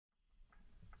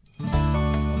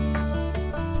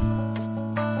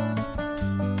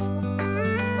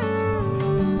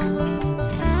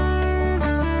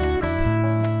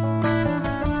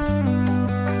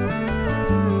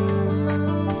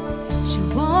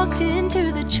walked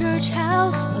into the church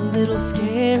house a little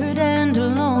scared and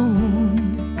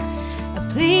alone, a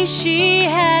place she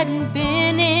hadn't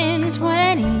been in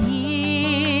 20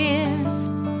 years.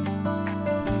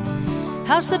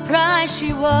 How surprised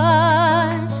she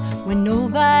was when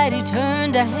nobody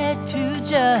turned a head to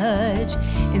judge,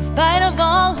 in spite of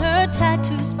all her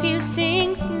tattoos,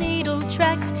 piercings, needle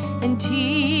tracks, and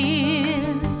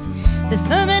tears. The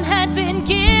sermon had been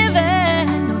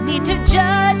given, no need to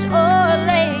judge or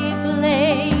lay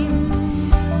blame.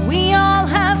 We all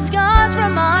have scars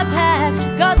from our past,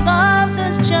 God loves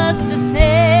us just the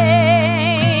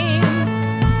same.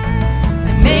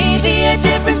 There may be a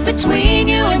difference between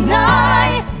you and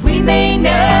I, we may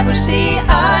never see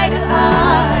eye to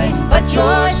eye, but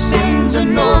your sins are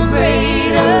no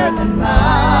greater than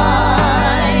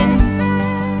mine.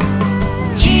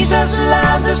 Jesus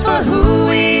loves us for who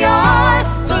we are,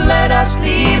 so let us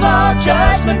leave all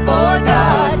judgment for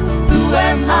God. Who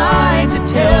am I to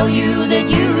tell you that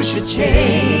you should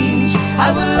change?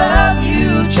 I will love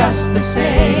you just the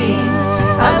same.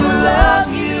 I will love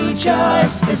you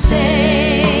just the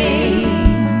same.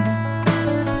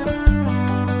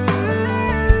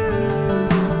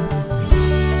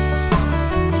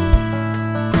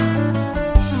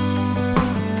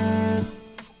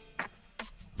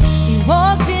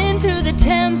 Walked into the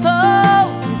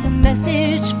temple with a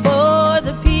message for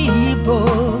the people,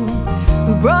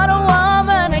 who brought a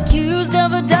woman accused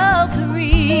of adultery.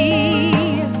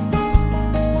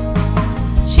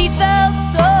 She felt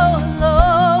so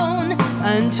alone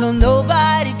until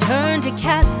nobody turned to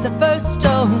cast the first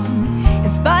stone. In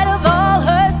spite of all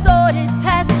her sordid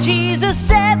past, Jesus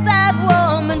set that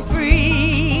woman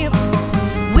free.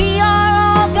 We are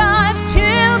all God's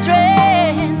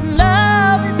children.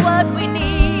 Love is what we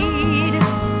need.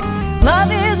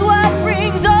 Love is what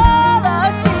brings all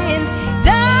our sins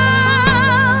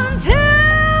down to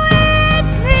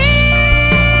its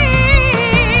knees.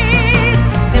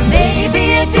 There may be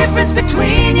a difference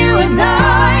between you and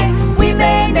I, we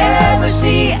may never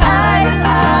see eye to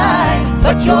eye,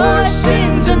 but your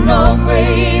sins are no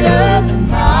greater than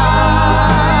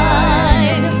mine.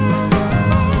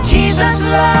 Jesus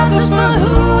loves us for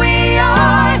who we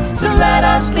are, so let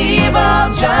us leave all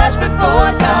judgment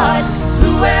for God.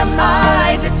 Who am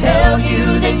I to tell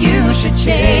you that you should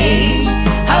change?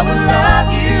 I will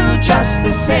love you just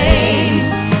the same.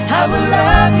 I will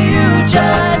love you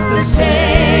just the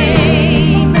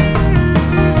same.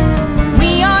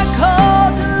 We are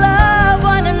called to love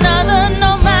one another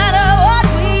no matter what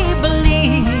we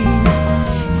believe.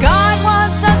 God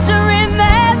wants us to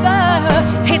remember,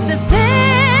 hate the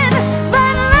sin,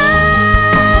 but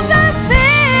love the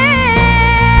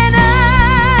sinner.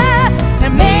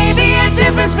 There may be a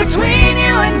difference between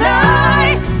you and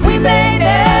I, we may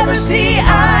never see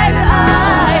eye to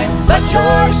eye, but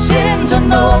your sins are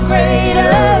no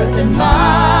greater than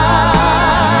mine.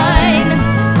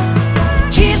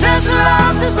 Jesus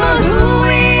loves us for who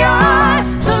we are,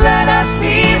 so let us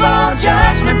leave all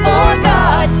judgment for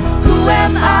God. Who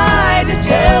am I to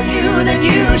tell you that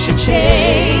you should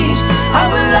change? I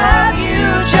will love you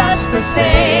just the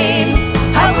same.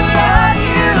 I will love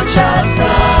you just the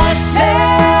same.